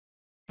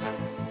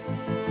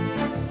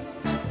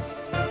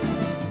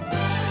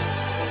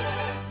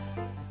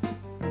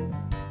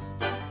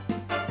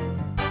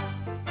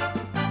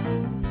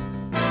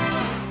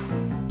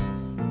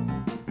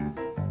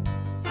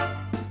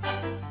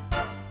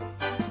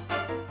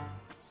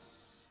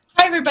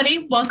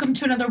everybody. Welcome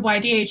to another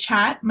YDA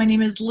chat. My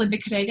name is Linda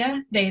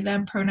Codega, they,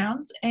 them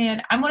pronouns,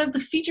 and I'm one of the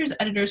features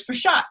editors for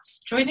Shots.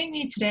 Joining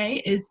me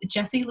today is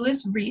Jesse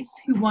Lewis-Reece,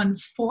 who won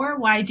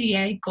 4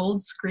 YDA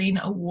Gold Screen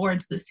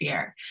Awards this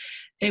year.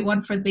 They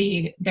won for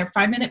their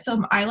 5-minute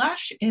film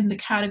Eyelash in the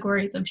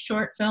categories of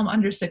short film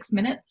under 6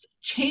 minutes,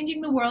 Changing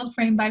the World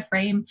Frame by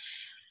Frame,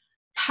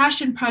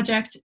 Passion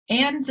Project,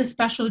 and the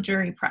Special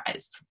Jury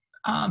Prize.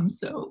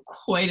 So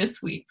quite a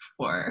sweep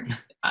for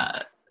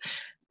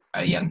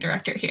a young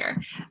director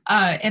here.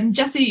 And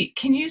Jesse,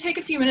 can you take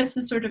a few minutes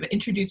to sort of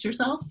introduce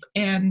yourself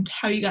and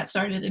how you got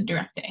started in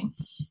directing?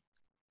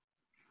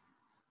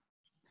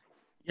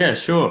 Yeah,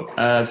 sure.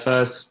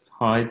 First,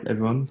 hi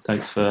everyone.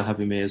 Thanks for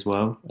having me as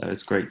well.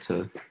 It's great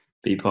to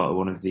be part of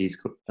one of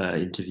these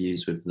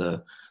interviews with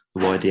the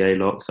YDA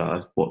lot. So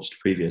I've watched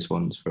previous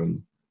ones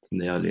from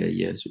the earlier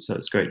years, so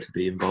it's great to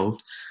be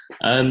involved.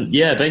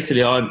 Yeah,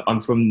 basically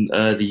I'm from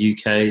the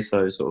UK,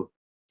 so sort of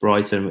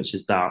Brighton, which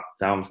is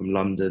down from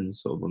London,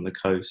 sort of on the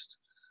coast,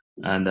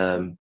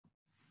 and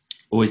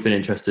always been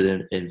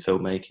interested in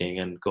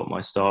filmmaking, and got my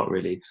start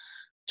really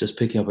just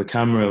picking up a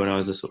camera when I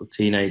was a sort of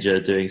teenager,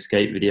 doing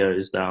skate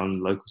videos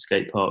down local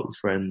skate park with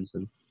friends,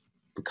 and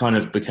kind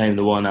of became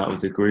the one out of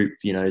the group,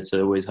 you know,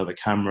 to always have a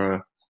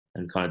camera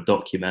and kind of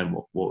document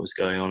what was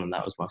going on. And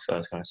that was my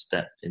first kind of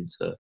step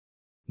into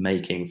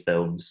making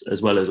films,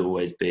 as well as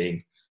always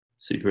being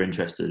super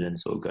interested in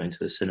sort of going to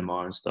the cinema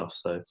and stuff.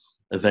 So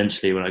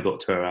eventually when I got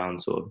to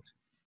around sort of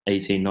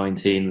 18,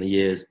 19, the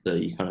years that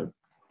you kind of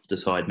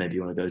decide maybe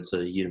you want to go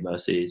to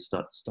university,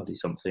 study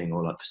something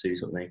or like pursue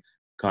something,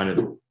 kind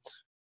of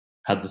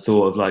had the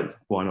thought of like,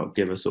 why not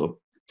give a sort of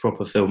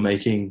proper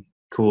filmmaking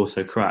course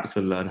a crack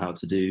and learn how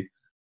to do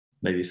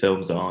maybe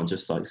films that aren't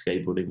just like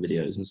skateboarding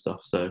videos and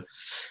stuff. So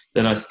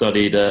then I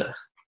studied at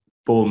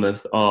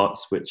Bournemouth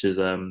Arts, which is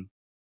a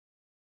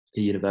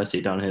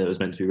university down here that was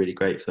meant to be really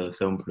great for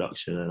film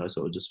production, and I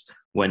sort of just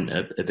went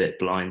a bit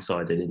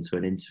blindsided into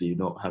an interview,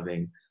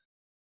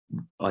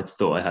 I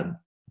thought I had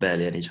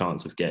barely any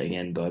chance of getting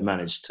in, but I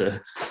managed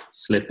to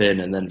slip in,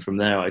 and then from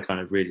there I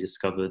kind of really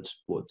discovered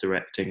what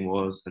directing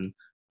was, and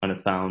kind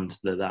of found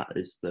that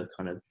is the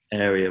kind of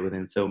area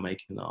within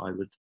filmmaking that I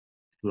would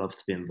love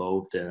to be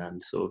involved in,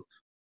 and sort of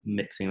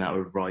mixing that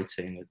with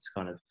writing, it's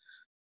kind of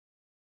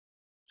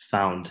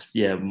found,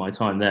 my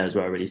time there is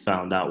where I really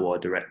found out what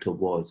a director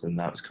was, and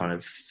that was kind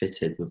of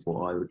fitted with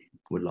what I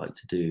would like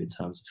to do in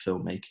terms of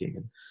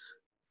filmmaking,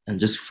 and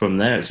just from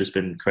there it's just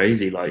been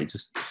crazy, like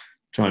just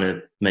trying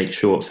to make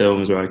short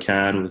films where I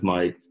can with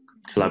my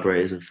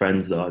collaborators and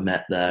friends that I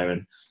met there,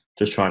 and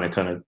just trying to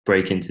kind of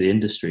break into the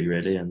industry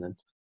really. And then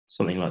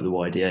something like the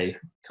YDA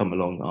come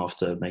along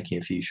after making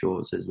a few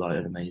shorts is like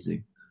an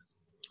amazing,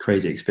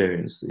 crazy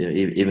experience,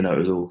 even though it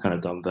was all kind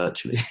of done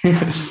virtually.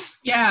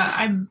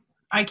 Yeah,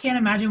 I can't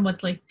imagine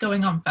what like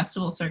going on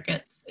festival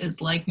circuits is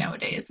like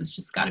nowadays. It's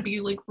just got to be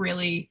like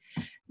really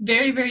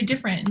very, very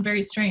different and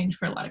very strange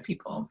for a lot of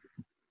people.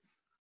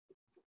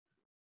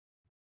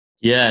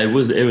 Yeah, it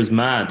was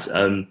mad,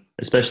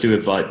 especially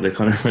with like the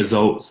kind of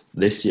results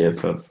this year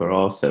for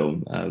our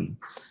film.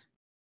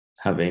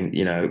 Having,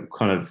 you know,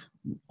 kind of,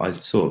 I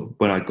sort of,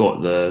 when I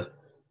got the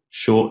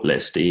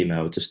shortlist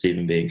email to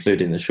Stephen be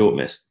included in the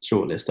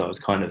shortlist, I was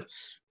kind of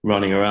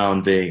running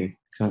around being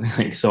kind of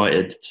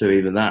excited to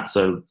even that.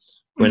 So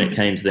when it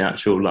came to the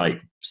actual like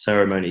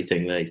ceremony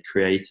thing they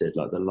created,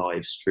 like the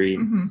live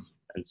stream,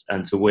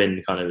 and to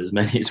win kind of as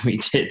many as we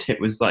did, it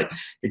was like,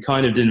 it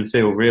kind of didn't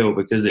feel real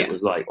because it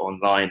was like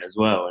online as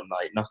well, and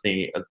like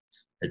nothing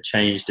had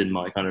changed in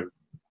my kind of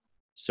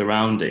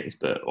surroundings,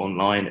 but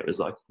online it was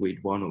like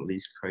we'd won all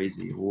these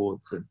crazy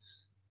awards. And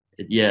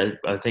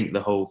I think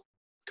the whole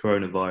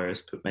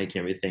coronavirus, but making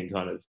everything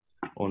kind of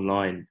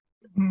online,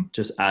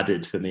 just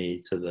added for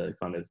me to the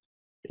kind of,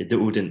 it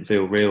all didn't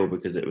feel real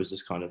because it was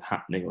just kind of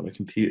happening on a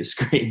computer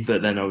screen,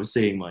 but then I was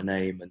seeing my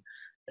name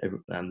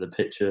and the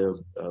picture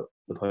of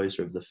the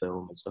poster of the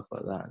film and stuff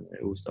like that, and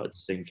it all started to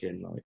sink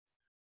in like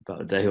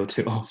about a day or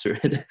two after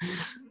it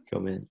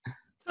come in.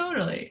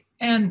 Totally.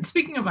 And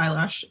speaking of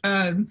Eyelash,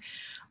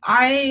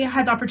 I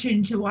had the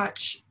opportunity to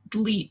watch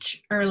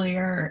Bleach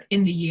earlier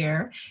in the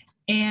year,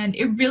 and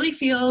it really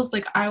feels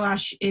like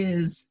Eyelash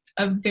is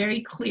a very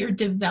clear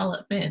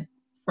development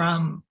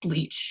from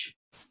Bleach,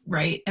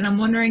 right? And I'm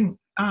wondering,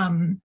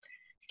 can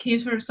you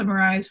sort of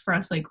summarize for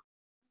us like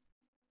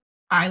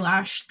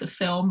Eyelash, the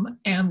film,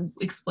 and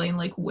explain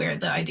like where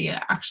the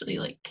idea actually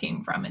like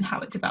came from and how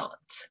it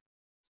developed?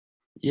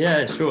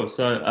 Yeah, sure.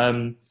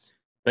 So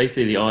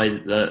basically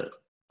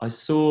I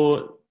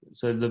saw,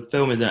 so the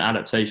film is an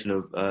adaptation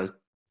of a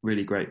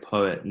really great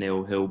poet,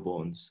 Neil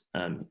Hilborn's.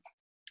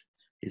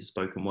 He's a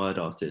spoken word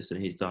artist,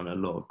 and he's done a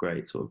lot of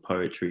great sort of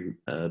poetry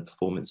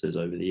performances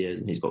over the years,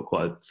 and he's got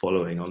quite a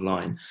following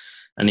online.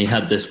 And he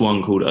had this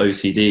one called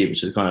OCD,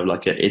 which is kind of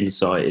like an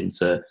insight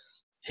into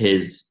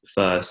his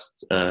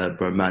first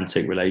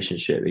romantic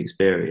relationship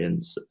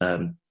experience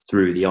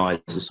through the eyes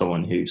of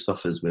someone who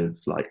suffers with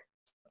like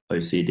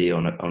OCD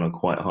on a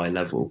quite high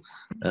level,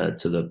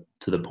 to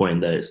the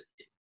point that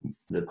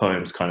the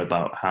poem's kind of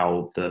about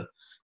how the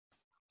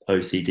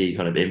OCD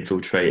kind of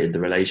infiltrated the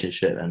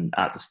relationship, and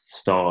at the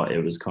start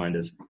it was kind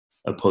of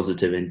a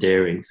positive,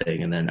 endearing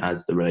thing, and then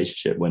as the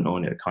relationship went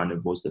on, it kind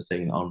of was the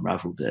thing that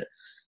unraveled it.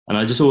 And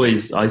I saw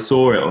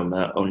it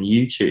on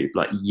YouTube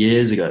like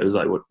years ago. It was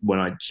like when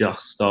I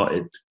just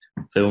started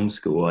film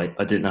school.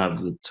 I didn't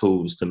have the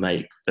tools to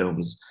make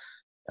films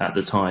at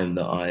the time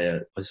that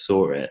I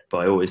saw it, but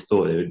I always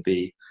thought it would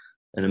be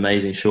an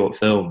amazing short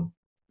film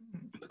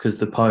because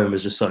the poem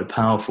was just so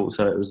powerful.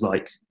 So it was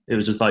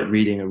just like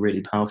reading a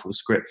really powerful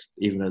script,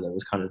 even though there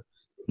was kind of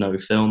no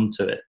film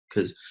to it,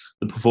 because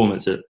the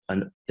performance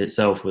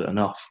itself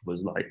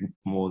was like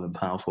more than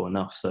powerful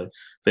enough. So,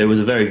 but it was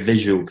a very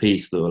visual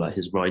piece, though. Like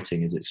his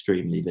writing is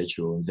extremely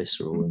visual and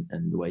visceral,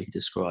 and the way he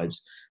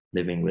describes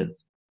living with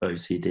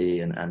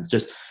OCD and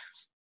just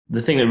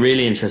the thing that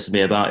really interested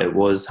me about it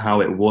was how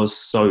it was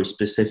so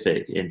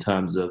specific in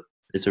terms of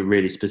it's a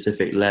really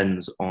specific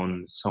lens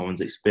on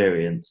someone's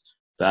experience,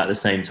 but at the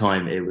same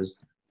time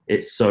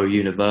it's so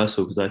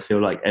universal, because I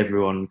feel like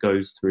everyone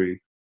goes through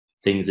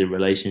things in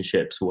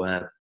relationships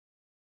where,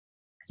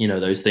 you know,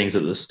 those things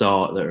at the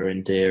start that are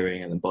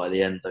endearing, and then by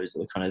the end those are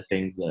the kind of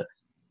things that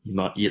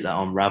that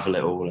unravel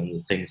it all, and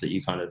the things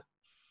that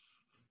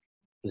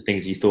the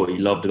things you thought you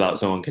loved about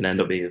someone can end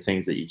up being the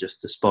things that you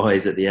just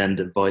despise at the end,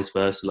 and vice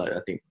versa. Like, I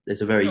think it's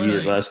a very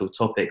universal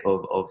topic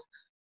of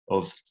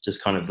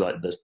just kind of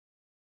like the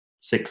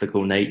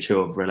cyclical nature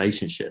of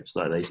relationships.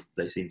 Like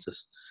they seem to,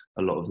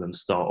 a lot of them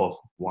start off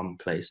one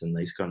place and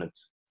they kind of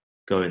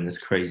go in this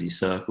crazy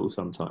circle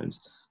sometimes.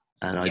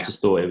 And I just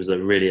thought it was a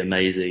really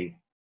amazing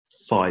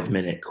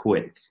 5-minute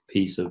quick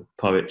piece of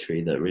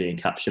poetry that really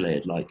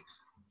encapsulated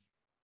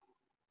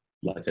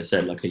like I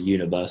said, like a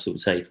universal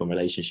take on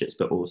relationships,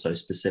 but also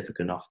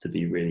specific enough to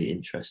be really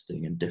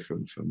interesting and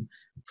different from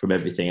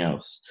everything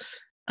else.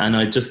 And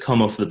I'd just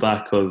come off the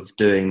back of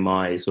doing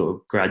my sort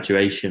of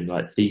graduation,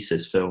 like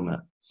thesis film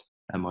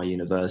at my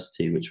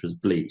university, which was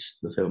Bleach,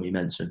 the film you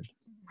mentioned,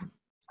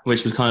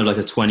 which was kind of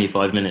like a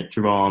 25-minute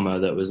drama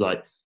that was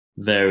like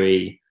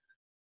very,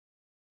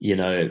 you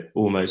know,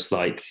 almost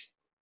like,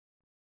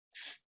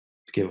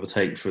 give or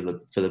take for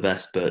the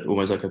best, but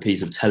almost like a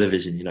piece of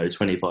television, you know,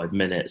 25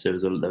 minutes. There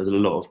was a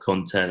lot of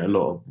content, a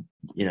lot of,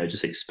 you know,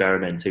 just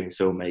experimenting with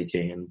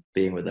filmmaking, and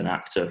being with an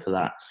actor for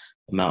that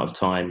amount of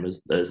time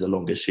was the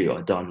longest shoot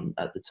I'd done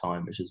at the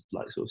time, which is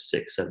like sort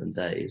of 6-7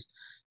 days,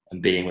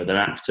 and being with an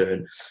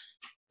actor,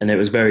 and it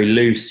was very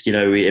loose, you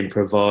know, we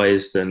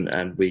improvised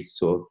and we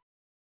sort of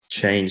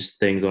changed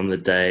things on the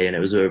day, and it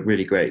was a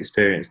really great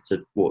experience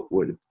to what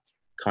would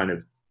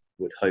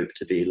hope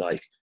to be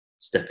like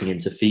stepping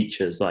into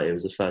features. Like, it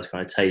was the first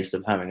kind of taste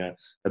of having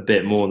a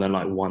bit more than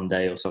like one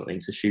day or something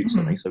to shoot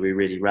something. So we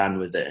really ran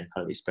with it and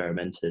kind of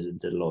experimented and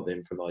did a lot of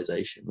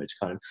improvisation, which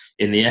kind of,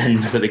 in the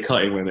end, for the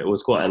cutting room, it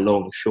was quite a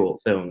long, short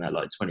film at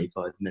like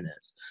 25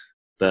 minutes.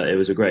 But it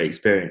was a great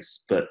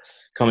experience. But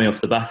coming off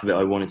the back of it,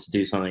 I wanted to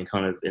do something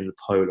kind of in the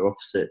polar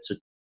opposite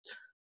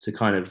to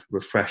kind of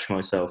refresh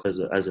myself as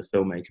a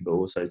filmmaker, but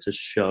also to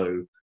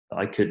show that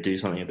I could do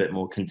something a bit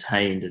more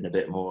contained and a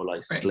bit more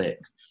like slick,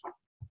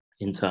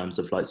 in terms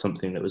of like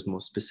something that was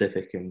more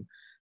specific. And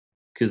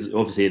because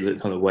obviously the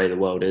kind of way the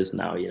world is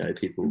now, you know,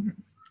 people,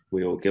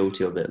 we're all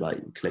guilty of it, like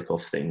click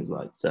off things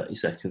like 30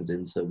 seconds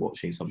into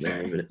watching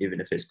something, even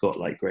if it's got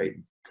like great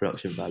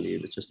production value.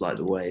 It's just like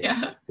the way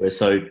we're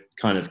so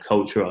kind of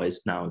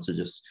culturalized now to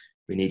just,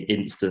 we need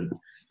instant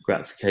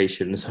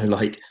gratification. So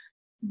like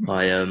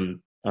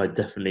I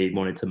definitely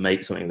wanted to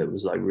make something that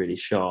was like really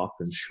sharp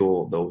and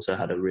short, but also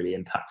had a really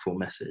impactful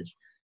message.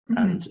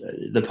 And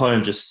the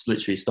poem just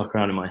literally stuck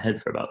around in my head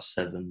for about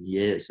 7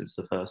 years, since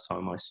the first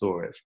time I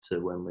saw it to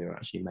when we were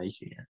actually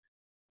making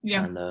it.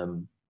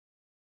 And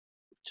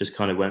just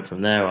kind of went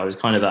from there. I was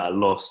kind of at a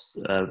loss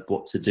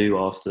what to do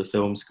after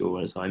film school,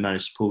 and so I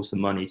managed to pull some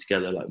money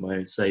together, like my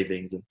own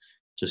savings, and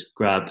just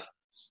grab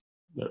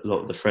a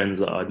lot of the friends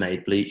that I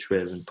made Bleach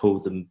with and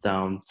pulled them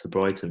down to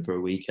Brighton for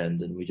a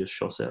weekend, and we just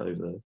shot it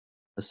over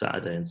a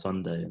Saturday and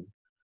Sunday,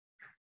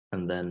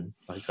 and then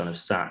I kind of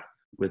sat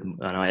with,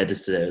 and I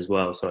edited it as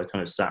well, so I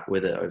kind of sat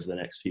with it over the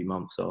next few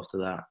months after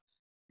that,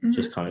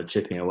 just kind of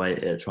chipping away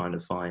at it, trying to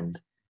find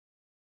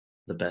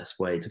the best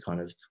way to kind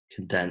of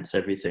condense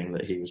everything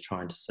that he was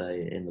trying to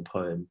say in the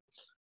poem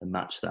and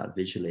match that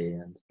visually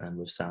and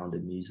with sound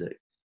and music.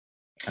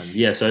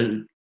 And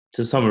so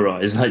to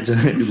summarize, like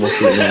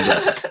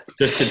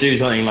just to do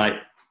something like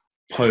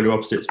polar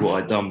opposite to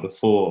what I'd done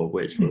before,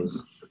 which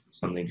was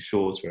something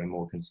shorter and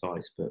more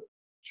concise, but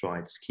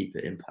tried to keep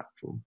it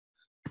impactful.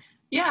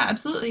 Yeah,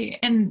 absolutely.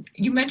 And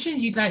you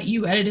mentioned that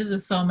you edited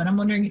this film, and I'm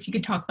wondering if you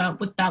could talk about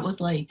what that was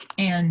like,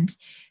 and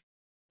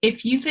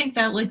if you think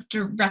that like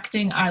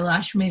directing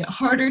Eyelash made it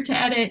harder to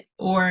edit,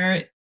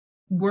 or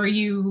were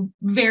you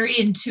very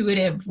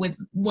intuitive with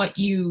what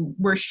you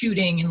were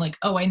shooting and like,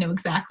 oh, I know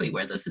exactly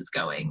where this is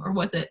going? Or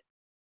was it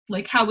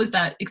like, how was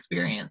that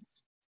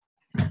experience?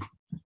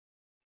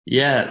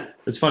 Yeah,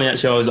 it's funny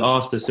actually. I was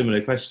asked a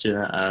similar question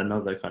at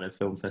another kind of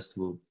film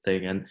festival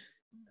thing,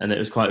 and it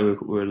was quite, we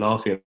were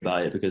laughing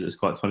about it because it was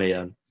quite funny.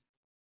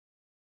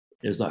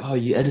 it was like, oh,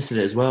 you edited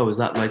it as well. Was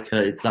that like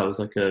that was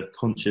like a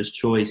conscious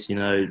choice, you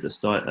know, to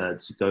start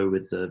to go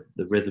with the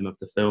rhythm of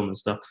the film and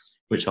stuff,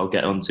 which I'll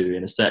get onto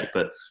in a sec.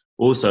 But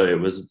also, it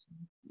was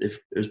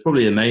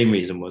probably the main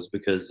reason was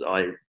because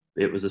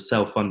it was a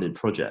self-funded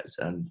project,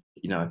 and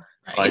you know,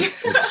 Right.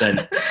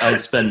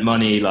 I'd spent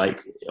money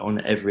like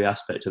on every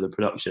aspect of the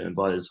production, and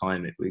by the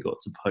time we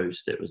got to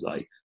post, it was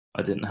like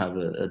I didn't have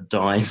a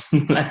dime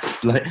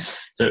left. Like,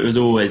 so it was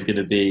always going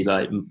to be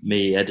like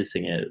me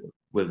editing it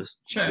with us,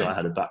 because Sure. I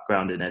had a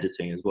background in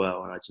editing as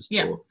well, and I just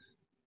Yeah. thought,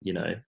 you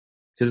know,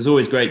 because it's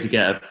always great to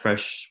get a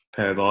fresh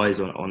pair of eyes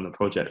on the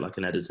project, like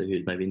an editor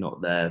who's maybe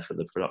not there for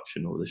the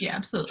production or the Yeah, shoot,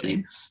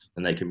 absolutely.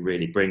 and they can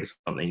really bring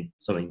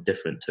something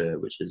different to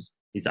it, which is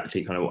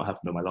exactly kind of what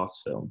happened on my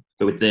last film.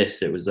 But with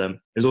this, it was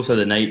also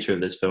the nature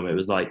of this film. It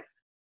was like,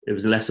 it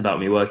was less about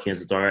me working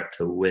as a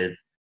director with,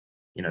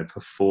 you know,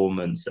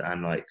 performance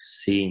and like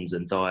scenes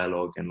and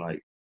dialogue, and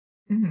like,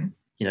 Mm-hmm.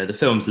 you know, the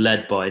film's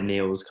led by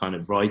Neil's kind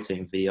of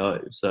writing VO.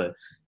 So,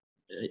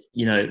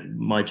 you know,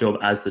 my job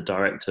as the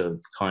director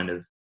kind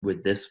of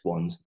with this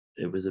one,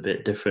 it was a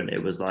bit different.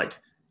 It was like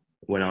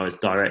when I was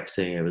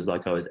directing, it was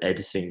like I was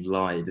editing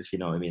live, if you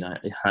know what I mean.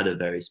 It had a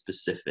very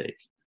specific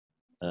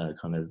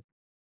kind of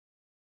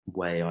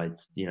way. I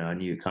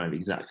knew kind of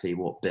exactly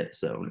what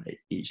bits on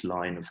each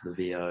line of the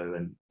VO,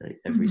 and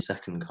every Mm-hmm.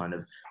 second kind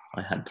of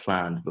I had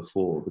planned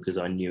before, because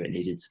I knew it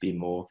needed to be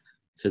more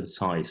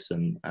concise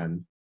and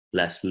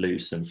less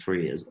loose and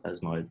free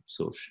as my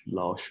sort of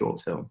last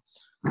short film.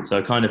 So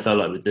I kind of felt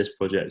like with this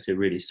project, it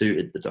really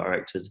suited the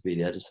director to be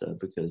the editor,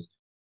 because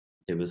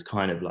it was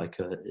kind of like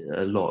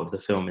a lot of the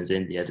film is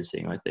in the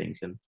editing, I think.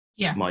 And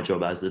Yeah. my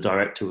job as the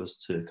director was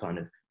to kind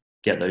of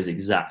get those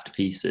exact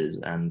pieces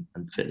and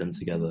fit them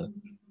together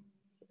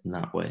in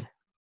that way.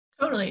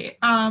 Totally.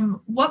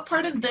 What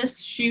part of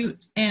this shoot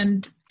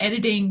and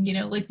editing, you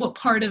know, like what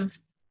part of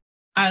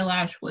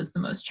Eyelash was the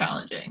most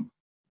challenging?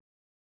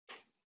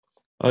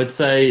 I would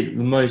say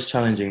the most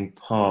challenging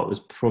part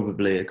was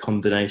probably a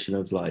combination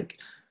of like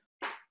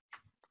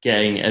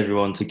getting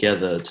everyone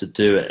together to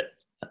do it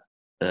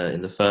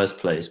in the first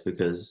place,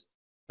 because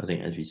I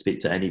think if you speak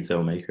to any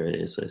filmmaker,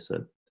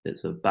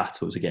 it's a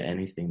battle to get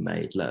anything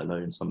made, let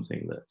alone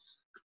something that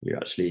you're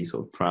actually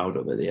sort of proud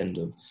of at the end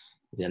of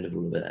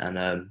all of it.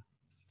 And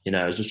you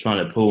know, I was just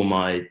trying to pull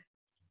my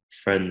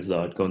friends that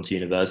I'd gone to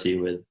university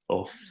with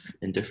off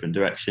in different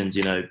directions,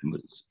 you know,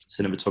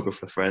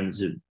 cinematographer friends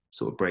who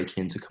sort of break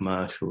into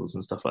commercials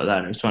and stuff like that.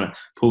 And I was trying to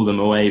pull them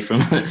away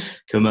from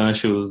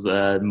commercials,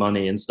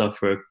 money and stuff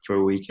for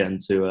a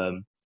weekend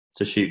to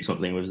shoot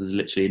something with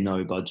literally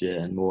no budget,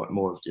 and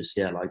more of just,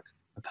 yeah, like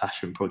a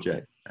passion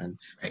project. And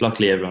Right.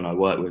 luckily everyone I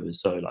work with was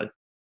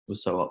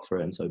so up for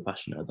it and so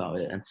passionate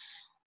about it.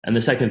 And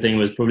the second thing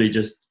was probably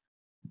just,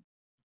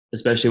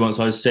 especially once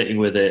I was sitting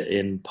with it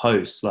in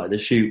post, like the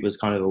shoot was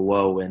kind of a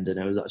whirlwind, and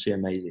it was actually an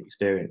amazing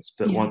experience.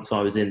 But once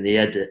I was in the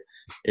edit,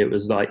 it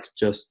was like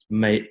just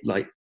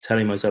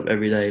telling myself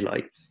every day,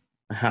 like,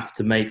 I have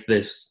to make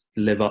this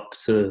live up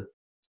to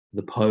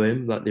the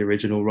poem, like the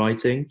original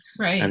writing.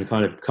 Right. And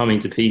kind of coming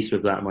to peace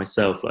with that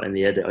myself. Like in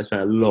the edit, I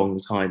spent a long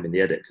time in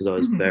the edit, because I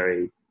was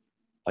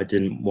I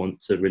didn't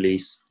want to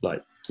release,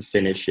 like, to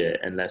finish it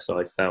unless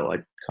I felt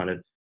I'd kind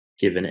of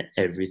given it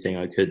everything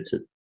I could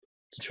to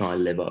try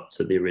and live up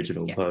to the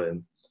original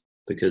poem,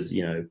 because,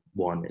 you know,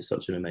 one, it's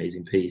such an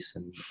amazing piece,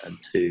 and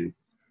two,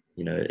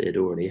 you know, it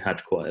already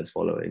had quite a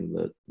following,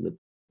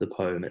 the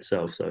poem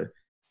itself. So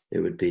it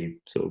would be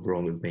sort of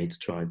wrong of me to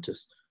try and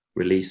just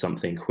release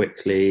something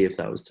quickly if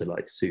that was to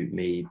like suit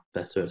me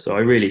better. So I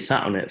really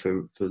sat on it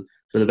for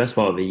the best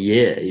part of a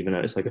year, even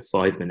though it's like a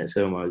 5-minute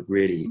film. I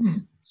really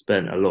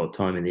spent a lot of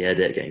time in the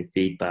edit, getting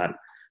feedback,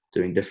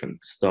 doing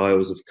different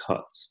styles of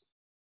cuts.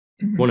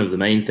 One of the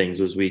main things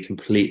was we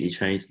completely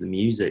changed the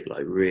music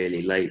like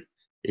really late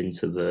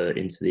into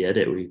the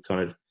edit. We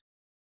kind of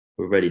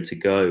were ready to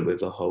go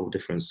with a whole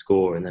different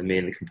score, and then me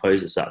and the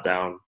composer sat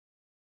down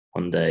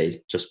one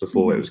day just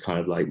before it was kind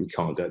of like, we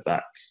can't go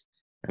back,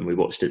 and we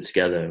watched it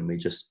together, and we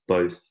just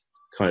both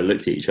kind of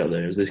looked at each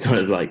other. It was this kind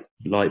of like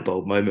light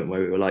bulb moment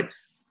where we were like,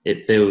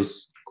 it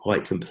feels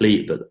quite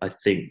complete, but I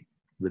think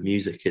the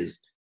music is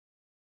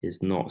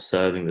not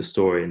serving the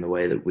story in the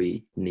way that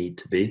we need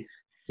to be.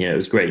 You know, it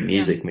was great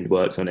music, and we'd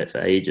worked on it for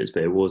ages,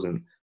 but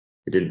it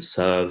didn't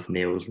serve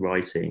Neil's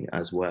writing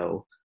as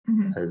well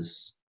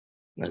as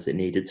it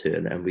needed to.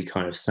 And we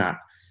kind of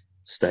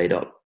stayed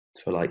up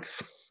for like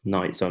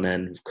nights on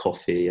end with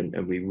coffee,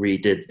 and we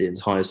redid the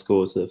entire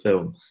score to the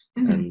film.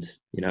 And,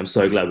 you know, I'm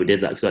so glad we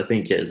did that, because I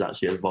think it is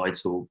actually a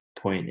vital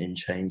point in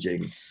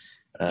changing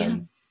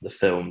the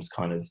film's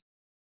kind of,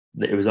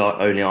 it was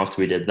only after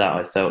we did that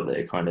I felt that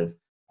it kind of,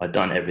 I'd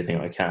done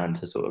everything I can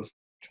to sort of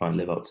try and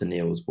live up to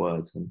Neil's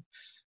words, and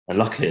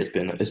luckily it's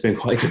been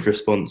quite a good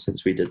response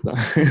since we did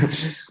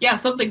that. Yeah,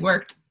 something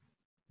worked.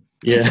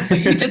 You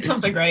did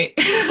something right.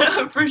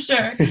 For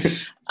sure.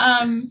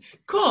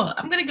 Cool.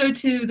 I'm going to go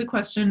to the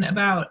question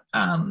about,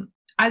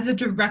 as a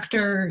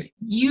director,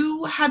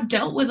 you have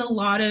dealt with a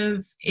lot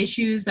of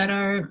issues that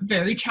are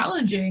very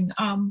challenging.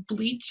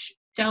 Bleach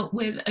dealt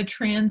with a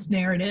trans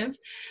narrative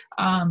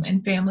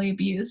and family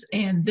abuse,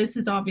 and this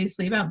is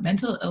obviously about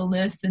mental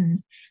illness,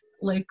 and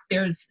like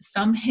there's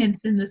some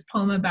hints in this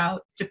poem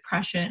about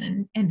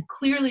depression, and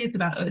clearly it's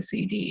about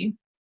OCD.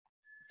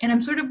 And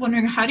I'm sort of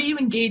wondering, how do you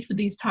engage with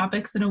these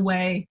topics in a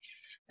way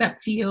that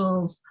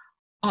feels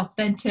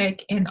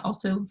authentic and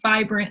also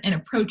vibrant and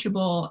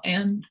approachable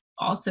and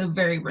also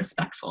very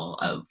respectful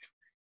of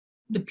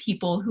the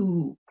people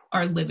who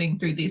are living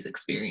through these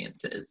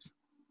experiences?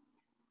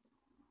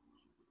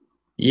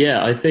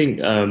 Yeah, I think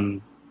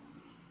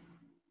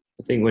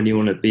when you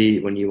want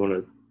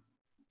to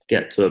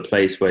get to a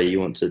place where you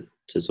want to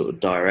sort of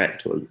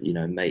direct or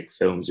make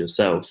films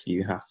yourself,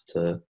 you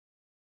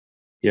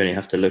only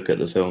have to look at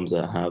the films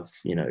that have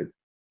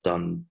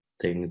done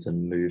things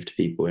and moved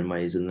people in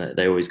ways, and that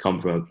they always come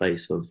from a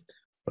place of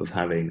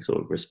having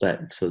sort of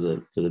respect for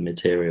the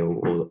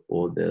material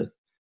or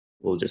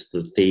just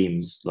the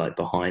themes like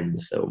behind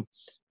the film,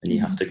 and you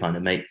have to kind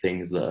of make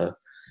things that are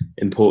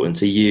important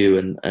to you.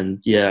 And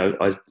yeah,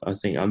 I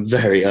think I'm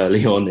very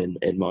early on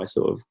in my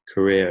sort of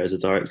career as a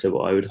director, but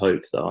I would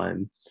hope that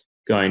I'm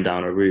going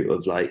down a route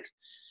of like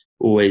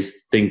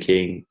always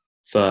thinking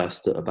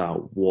first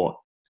about what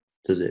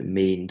does it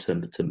mean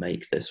to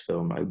make this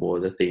film, like what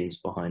are the themes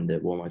behind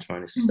it, what am I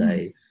trying to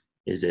say,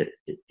 is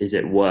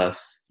it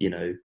worth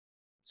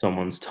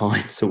someone's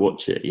time to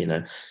watch it,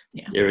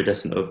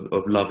 iridescent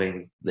of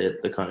loving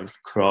the kind of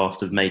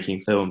craft of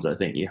making films. I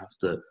think you have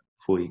to,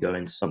 before you go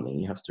into something,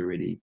 you have to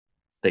really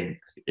think,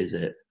 is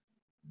it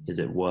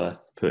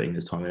worth putting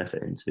this time and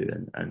effort into,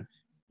 and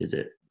is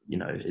it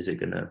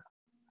going to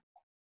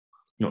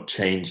not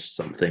change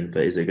something,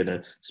 but is it going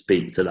to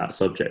speak to that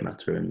subject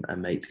matter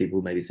and make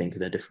people maybe think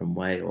in a different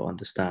way or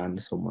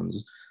understand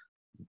someone's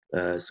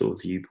sort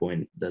of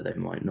viewpoint that they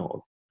might not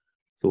have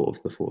thought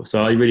of before.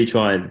 So I really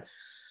try, and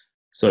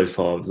so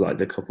far, like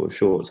the couple of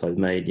shorts I've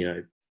made,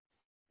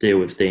 deal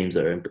with themes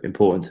that are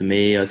important to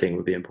me, I think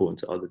would be important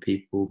to other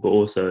people, but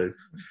also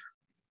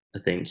I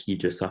think you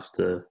just have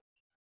to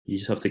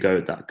go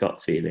with that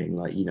gut feeling.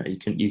 Like, you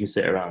can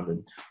sit around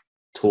and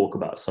talk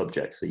about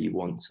subjects that you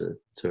want to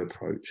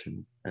approach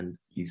and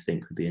you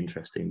think would be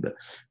interesting, but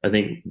I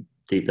think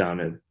deep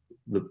down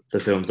the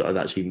films that I've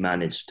actually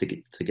managed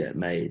to get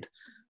made,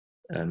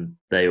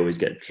 they always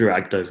get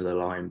dragged over the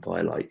line by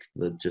like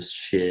the just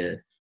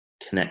sheer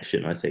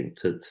connection, I think,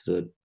 to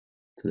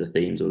the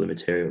themes or the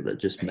material that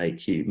just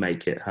make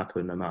it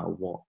happen no matter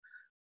what.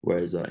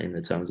 Whereas in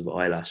the terms of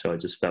Eyelash, I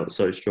just felt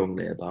so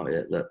strongly about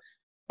it that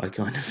I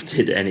kind of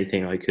did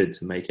anything I could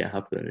to make it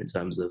happen. In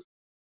terms of,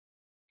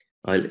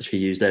 I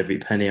literally used every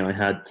penny I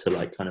had to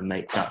like kind of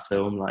make that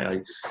film. Like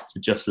I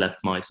just left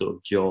my sort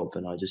of job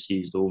and I just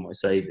used all my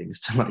savings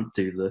to like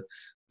do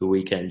the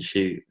weekend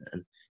shoot.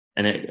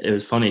 And it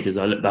was funny because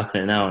I look back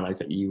on it now and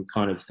you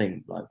kind of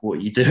think like, what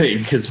are you doing?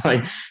 Because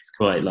like it's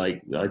quite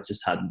like I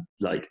just had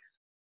like,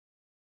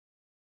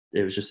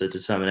 it was just a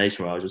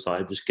determination where I was just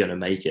like, I'm just gonna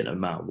make it no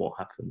matter what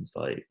happens.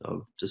 Like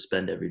I'll just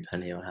spend every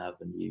penny I have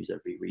and use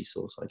every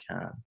resource I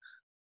can.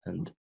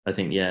 And I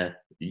think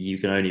you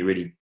can only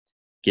really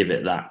give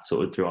it that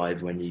sort of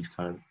drive when you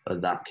kind of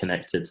are that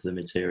connected to the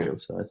material.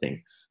 So I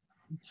think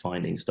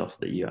finding stuff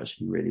that you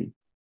actually really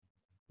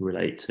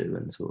relate to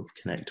and sort of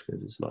connect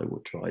with is like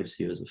what drives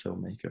you as a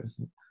filmmaker, I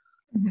think.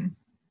 Mm-hmm.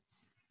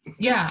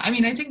 Yeah, I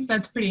mean, I think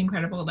that's pretty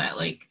incredible that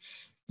like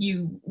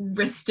you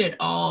risked it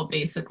all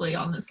basically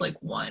on this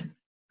like one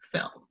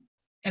film,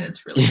 and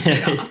it's really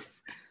paid off.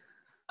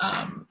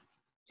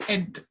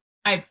 And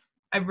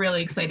I'm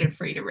really excited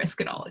for you to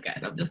risk it all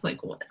again. I'm just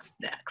like, what's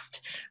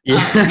next?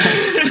 Yeah.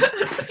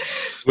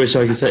 Wish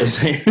I could say the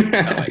same.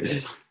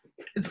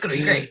 It's gonna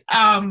be great.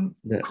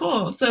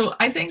 Cool. So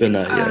I think. But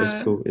no, yeah, it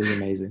was cool. It was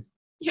amazing.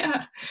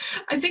 Yeah,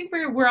 I think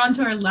we're on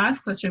to our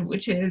last question,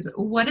 which is,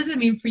 what does it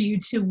mean for you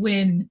to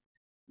win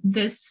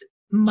this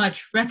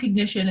much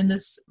recognition and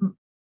this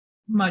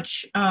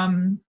much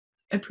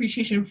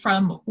appreciation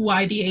from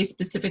YDA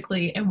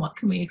specifically, and what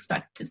can we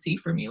expect to see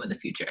from you in the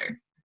future?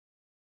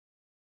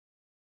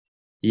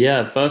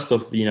 Yeah, first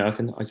off, I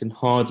can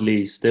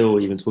hardly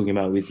still even talking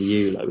about with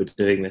you, like we're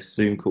doing this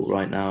Zoom call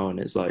right now and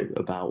it's like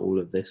about all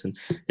of this, and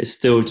it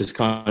still just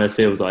kind of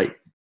feels like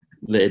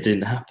that it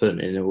didn't happen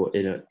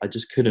I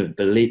just couldn't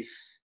believe,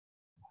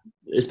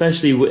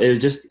 especially it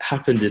just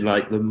happened in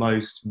like the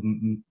most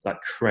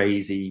like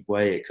crazy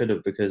way it could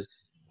have, because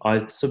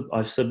I've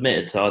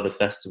submitted to other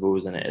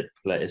festivals and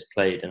it's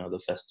played in other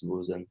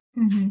festivals,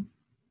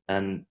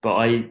 but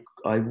I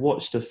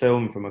watched a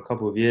film from a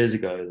couple of years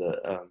ago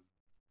that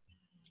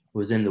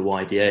was in the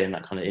YDA, and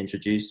that kind of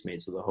introduced me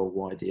to the whole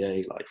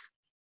YDA like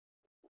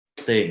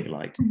thing,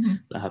 like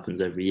that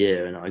happens every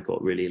year, and I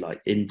got really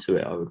like into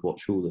it. I would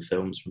watch all the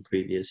films from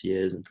previous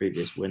years and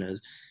previous winners,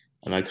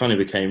 and I kind of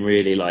became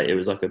really like, it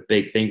was like a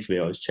big thing for me.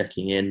 I was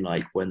checking in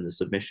like when the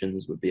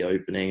submissions would be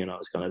opening, and I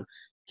was kind of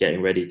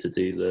getting ready to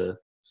do the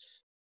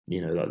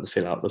like the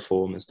fill out the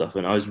form and stuff,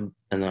 and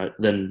I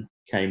then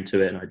came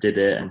to it and I did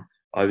it, and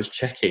I was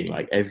checking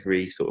like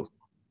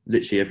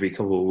literally every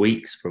couple of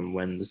weeks from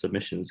when the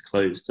submissions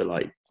closed to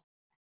like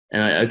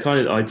And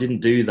I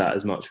didn't do that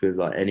as much with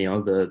like any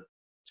other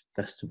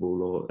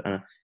festival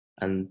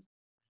and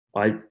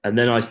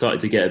then I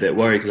started to get a bit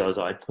worried because I was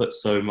like, I put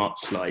so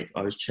much, like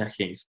I was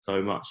checking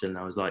so much, and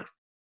I was like,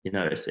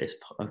 it's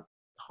a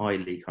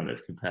highly kind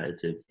of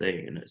competitive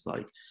thing, and it's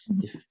like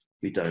if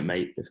we don't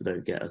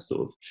get a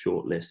sort of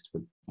short list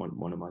with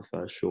one of my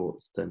first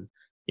shorts, then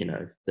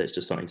there's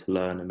just something to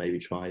learn and maybe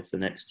try for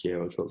next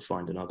year, or try to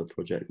find another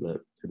project that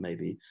could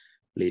maybe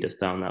lead us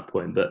down that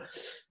point. But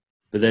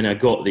then I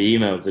got the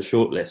email of the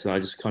shortlist, and I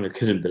just kind of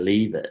couldn't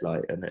believe it.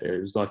 Like, and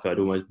it was like I'd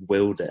almost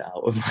willed it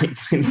out of like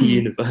the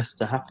universe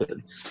to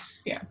happen.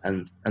 Yeah.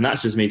 And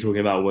that's just me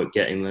talking about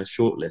getting the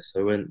shortlist.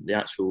 So when the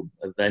actual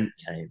event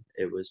came,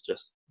 it was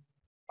just,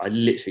 I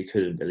literally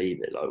couldn't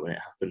believe it. Like when it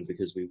happened,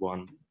 because we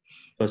won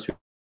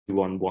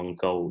one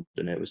gold,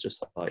 and it was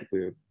just like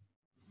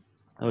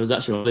I was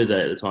actually on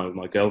holiday at the time with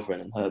my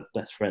girlfriend and her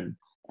best friend,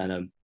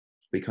 and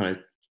we kind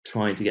of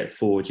trying to get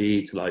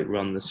 4G to like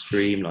run the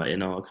stream like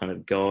in our kind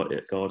of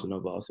garden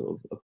of our sort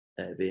of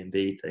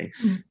Airbnb thing,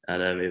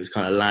 and it was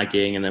kind of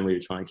lagging, and then we were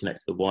trying to connect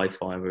to the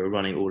Wi-Fi, and we were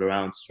running all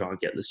around to try and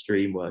get the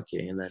stream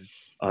working, and then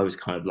I was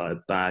kind of like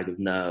a bag of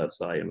nerves,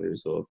 like, and we were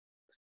sort of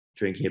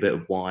drinking a bit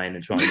of wine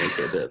and trying to make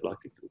it a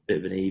bit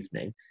of an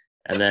evening.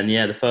 And then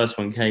the first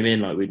one came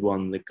in, like we'd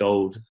won the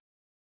gold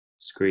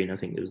screen. I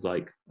think it was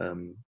like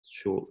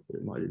short,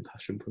 it might have been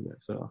Passion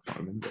Project, so I can't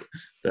remember.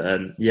 But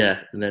and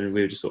then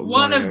we were just sort of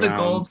one of the around.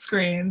 Gold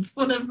screens,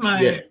 one of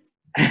my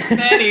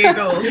many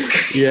gold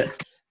screens. Yeah.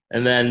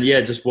 And then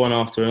just one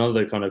after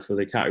another, kind of for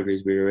the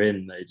categories we were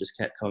in, they just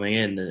kept coming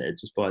in, and it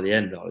just, by the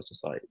end I was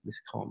just like, this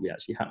can't be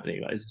actually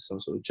happening, like is this some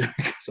sort of joke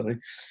or something?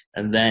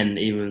 And then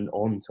even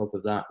on top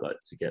of that, like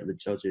to get the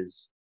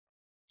judges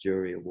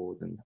jury award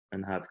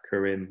and have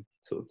Karim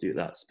sort of do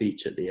that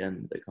speech at the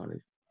end, that kind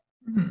of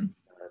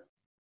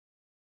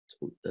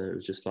it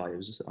was just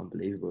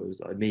unbelievable.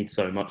 It means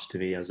so much to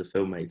me as a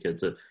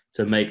filmmaker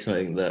to make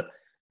something that,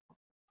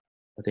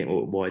 I think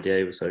what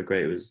YDA was so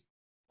great was,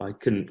 I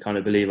couldn't kind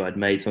of believe I'd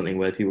made something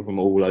where people from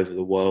all over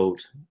the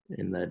world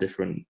in their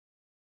different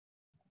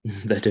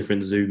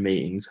Zoom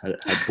meetings had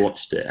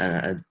watched it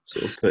and had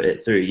sort of put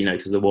it through,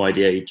 because the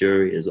YDA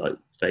jury is like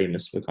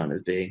famous for kind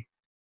of being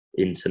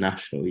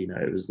international.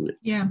 It was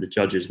the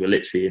judges were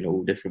literally in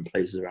all different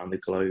places around the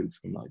globe,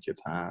 from like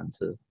Japan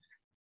to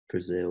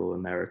Brazil,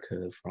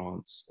 America,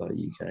 France, like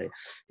UK.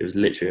 It was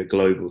literally a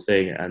global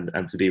thing, and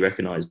to be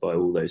recognised by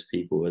all those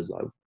people as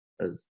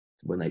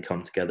when they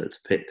come together to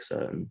pick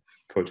certain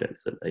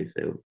projects that they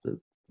feel that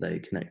they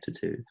connected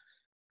to,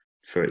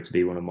 for it to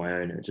be one of my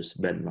own, it just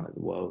meant like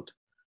the world.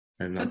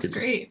 And that's I could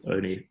great.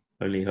 just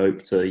only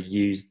hope to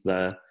use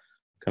their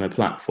kind of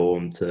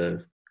platform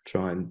to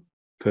try and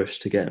push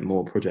to get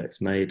more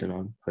projects made, and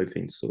I'm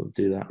hoping to sort of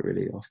do that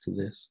really after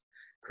this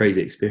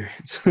crazy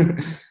experience.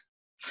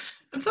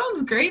 That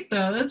sounds great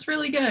though. That's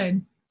really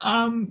good.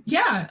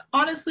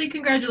 Honestly,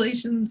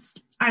 congratulations.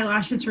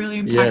 Eyelash is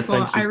really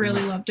impactful. I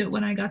really loved it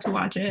when I got to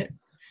watch it.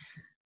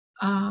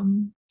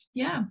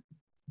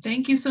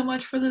 Thank you so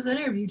much for this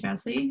interview,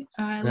 Jesse.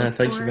 Thank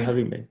you for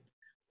having me.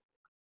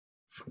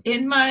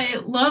 In my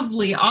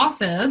lovely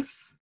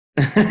office.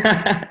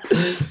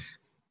 It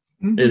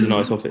is a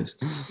nice office.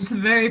 It's a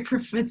very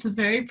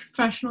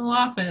professional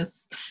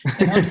office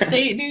in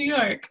upstate New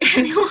York.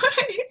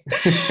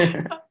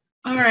 Anyway.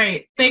 All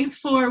right. Thanks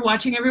for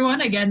watching,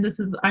 everyone. Again,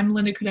 I'm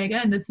Linda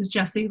Codega, and this is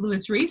Jesse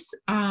Lewis-Reece.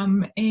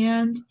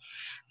 And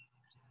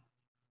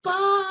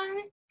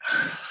bye.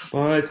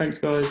 Bye. Thanks,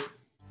 guys.